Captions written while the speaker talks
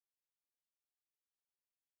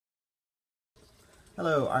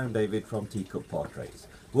Hello, I'm David from Teacup Portraits.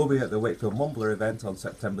 We'll be at the Wakefield Mumbler event on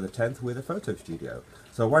September the 10th with a photo studio.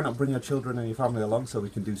 So why not bring your children and your family along so we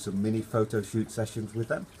can do some mini photo shoot sessions with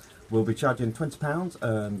them. We'll be charging £20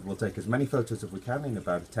 and we'll take as many photos as we can in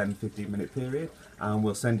about a 10-15 minute period, and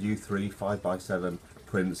we'll send you 3 5x7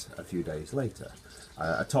 prints a few days later.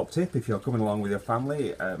 A top tip, if you're coming along with your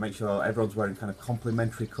family, make sure everyone's wearing kind of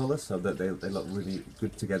complementary colours so that they look really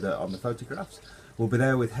good together on the photographs. We'll be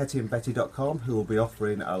there with hettyandbetty.com, who will be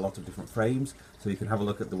offering a lot of different frames so you can have a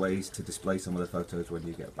look at the ways to display some of the photos when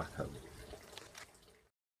you get back home.